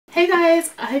Hey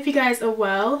guys, I hope you guys are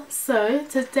well. So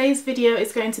today's video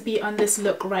is going to be on this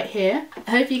look right here.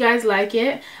 I hope you guys like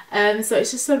it. So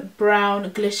it's just a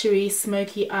brown glittery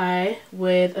smoky eye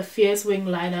with a fierce wing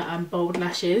liner and bold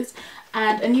lashes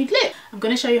and a nude lip. I'm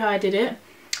going to show you how I did it.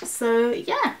 So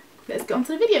yeah, let's get on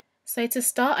to the video. So to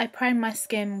start, I primed my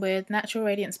skin with Natural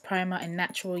Radiance Primer in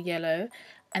Natural Yellow,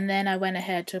 and then I went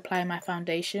ahead to apply my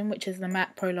foundation, which is the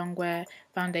MAC Pro Longwear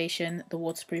foundation, the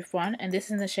waterproof one, and this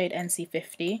is in the shade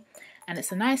NC50, and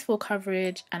it's a nice full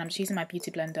coverage, and I'm just using my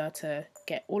beauty blender to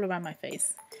get all around my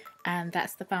face, and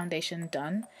that's the foundation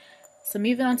done. So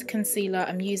moving on to concealer,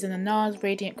 I'm using the NARS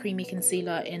Radiant Creamy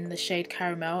Concealer in the shade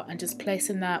Caramel and just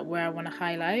placing that where I want to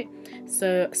highlight.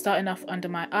 So starting off under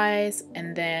my eyes,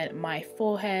 and then my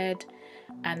forehead,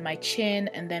 and my chin,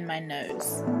 and then my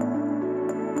nose.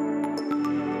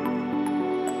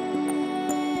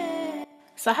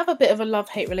 So I have a bit of a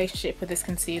love-hate relationship with this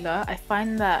concealer. I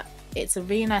find that it's a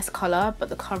really nice colour, but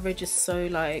the coverage is so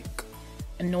like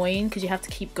annoying because you have to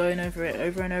keep going over it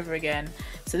over and over again.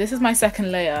 So this is my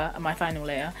second layer and my final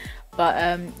layer.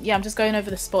 But yeah, I'm just going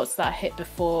over the spots that I hit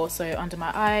before. So under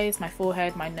my eyes, my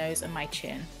forehead, my nose and my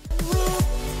chin.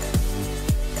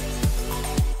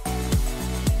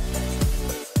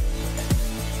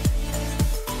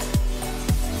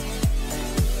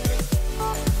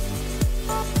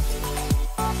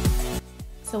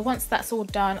 So once that's all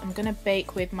done, I'm going to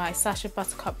bake with my Sacha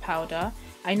Buttercup powder.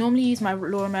 I normally use my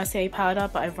Laura Mercier powder,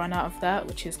 but I've run out of that,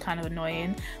 which is kind of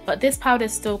annoying. But this powder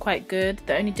is still quite good.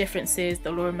 The only difference is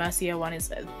the Laura Mercier one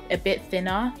is a bit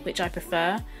thinner, which I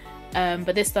prefer.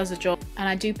 But this does the job, and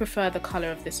I do prefer the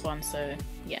colour of this one, so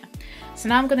yeah. So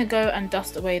now I'm going to go and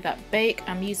dust away that bake.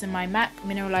 I'm using my MAC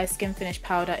Mineralized Skin Finish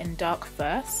powder in Dark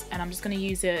first, and I'm just going to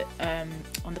use it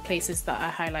on the places that I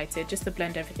highlighted, just to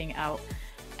blend everything out.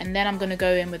 And then I'm going to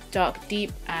go in with Dark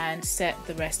Deep and set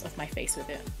the rest of my face with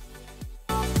it.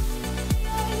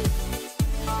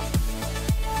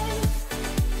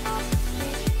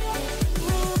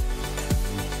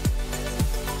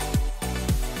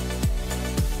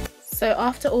 So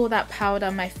after all that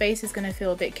powder, my face is going to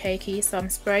feel a bit cakey, so I'm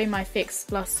spraying my Fix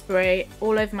Plus spray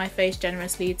all over my face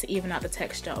generously to even out the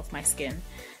texture of my skin.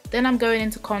 Then I'm going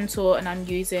into contour, and I'm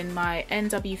using my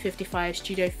NW55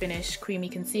 Studio Finish Creamy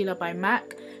Concealer by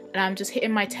MAC, and I'm just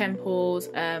hitting my temples,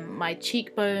 my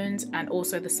cheekbones and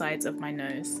also the sides of my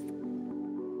nose.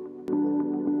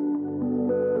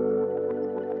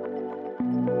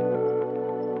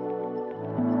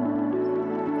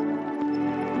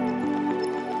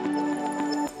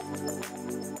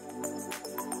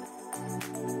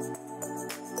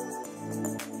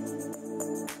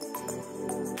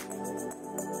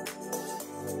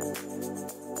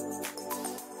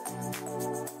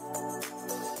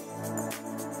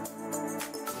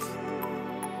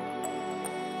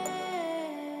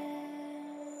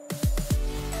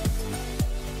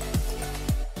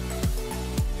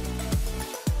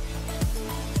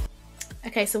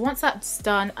 Okay, so once that's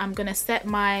done, I'm going to set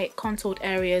my contoured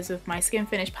areas with my Skin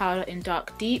Finish powder in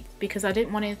Dark Deep because I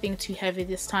didn't want anything too heavy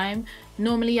this time.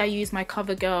 Normally I use my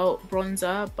CoverGirl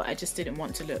bronzer, but I just didn't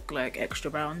want to look like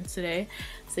extra brown today.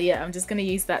 So yeah, I'm just going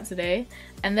to use that today.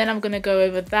 And then I'm going to go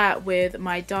over that with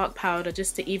my dark powder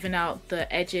just to even out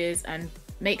the edges and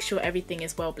make sure everything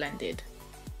is well blended.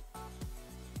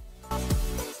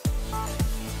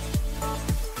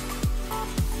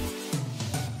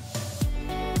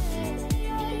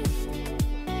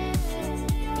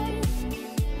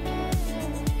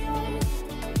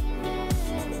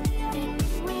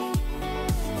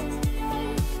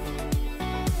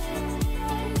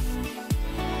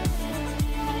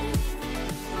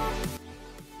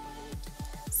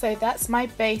 So that's my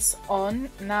base on.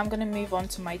 Now I'm going to move on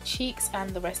to my cheeks and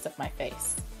the rest of my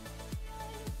face.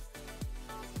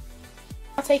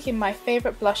 I'm taking my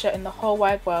favourite blusher in the whole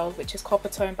wide world, which is Copper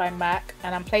Tone by MAC,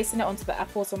 and I'm placing it onto the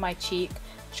apples of my cheek,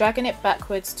 dragging it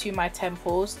backwards to my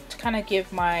temples to kind of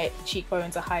give my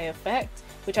cheekbones a higher effect,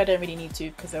 which I don't really need to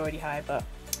because they're already high, but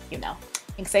you know,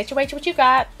 accentuate what you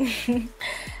got.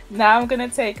 Now I'm going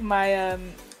to take my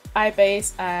eye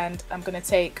base, and I'm going to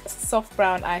take soft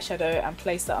brown eyeshadow and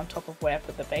place that on top of where I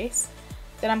put the base.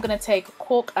 Then I'm going to take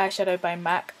Cork eyeshadow by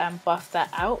MAC and buff that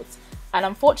out, and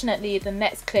unfortunately the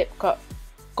next clip got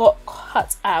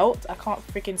cut out. I can't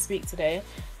freaking speak today,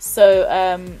 so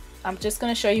I'm just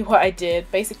going to show you what I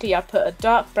did. Basically I put a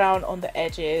dark brown on the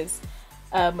edges,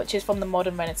 which is from the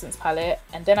Modern Renaissance palette,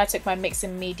 and then I took my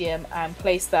mixing medium and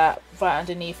placed that right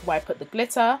underneath where I put the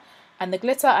glitter. And the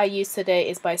glitter I use today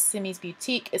is by Simi's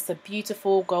Boutique. It's a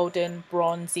beautiful golden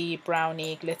bronzy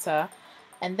brownie glitter.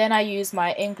 And then I use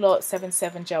my Inglot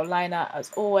 77 gel liner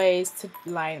as always to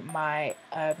line my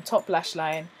top lash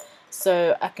line.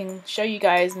 So I can show you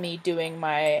guys me doing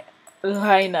my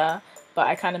liner, but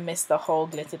I kind of missed the whole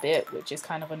glitter bit, which is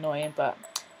kind of annoying, but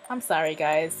I'm sorry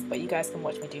guys, but you guys can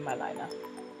watch me do my liner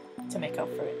to make up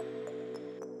for it.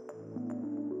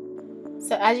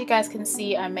 So as you guys can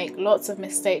see, I make lots of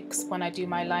mistakes when I do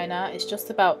my liner. It's just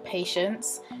about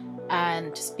patience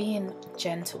and just being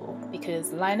gentle,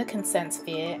 because liner can sense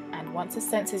fear, and once it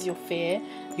senses your fear,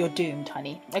 you're doomed,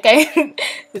 honey. Okay?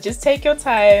 So just take your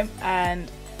time and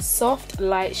soft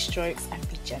light strokes and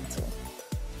be gentle.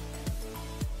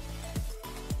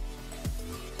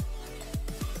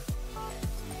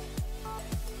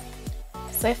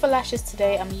 So for lashes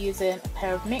today, I'm using a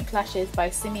pair of mink lashes by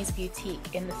Simi's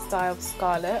Boutique in the style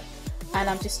Scarlet, and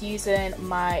I'm just using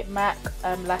my MAC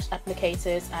lash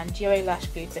applicators and Demure lash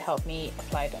glue to help me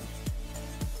apply them.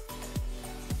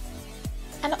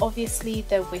 And obviously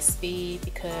they're wispy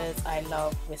because I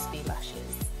love wispy lashes.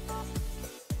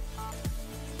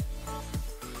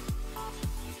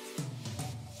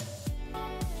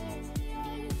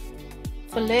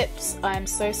 For lips, I'm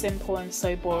so simple and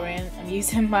so boring. I'm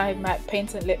using my MAC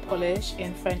Painted Lip Polish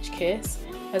in French Kiss,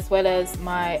 as well as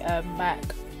my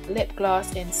MAC Lip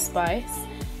Gloss in Spice.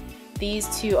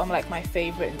 These two are like my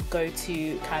favourite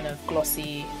go-to kind of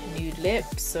glossy nude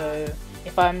lips, so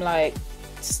if I'm like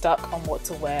stuck on what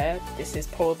to wear, this is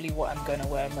probably what I'm going to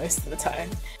wear most of the time.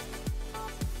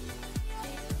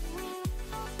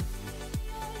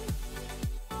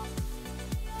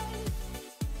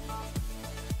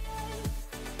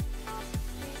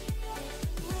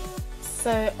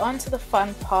 So on to the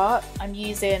fun part. I'm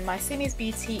using my Simi's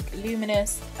Boutique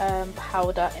Luminous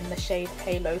powder in the shade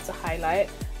Halo to highlight,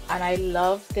 and I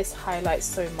love this highlight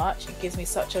so much. It gives me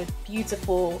such a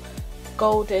beautiful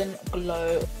golden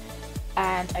glow,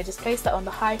 and I just place that on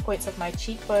the high points of my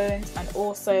cheekbones and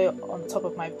also on top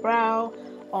of my brow,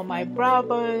 on my brow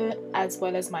bone, as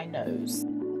well as my nose.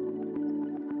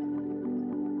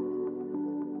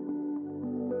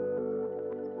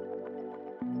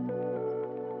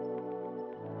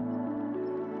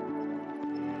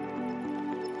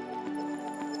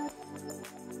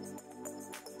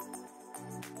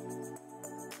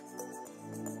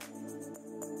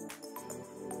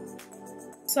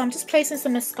 So I'm just placing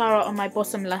some mascara on my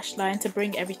bottom lash line to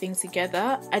bring everything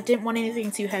together. I didn't want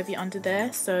anything too heavy under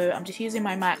there, so I'm just using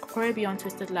my MAC Pro Beyond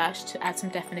Twisted Lash to add some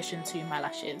definition to my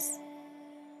lashes.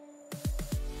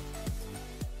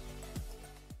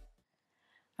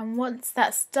 And once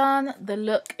that's done, the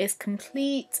look is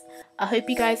complete. I hope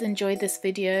you guys enjoyed this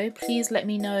video. Please let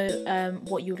me know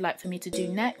what you would like for me to do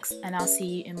next, and I'll see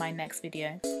you in my next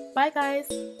video. Bye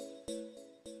guys!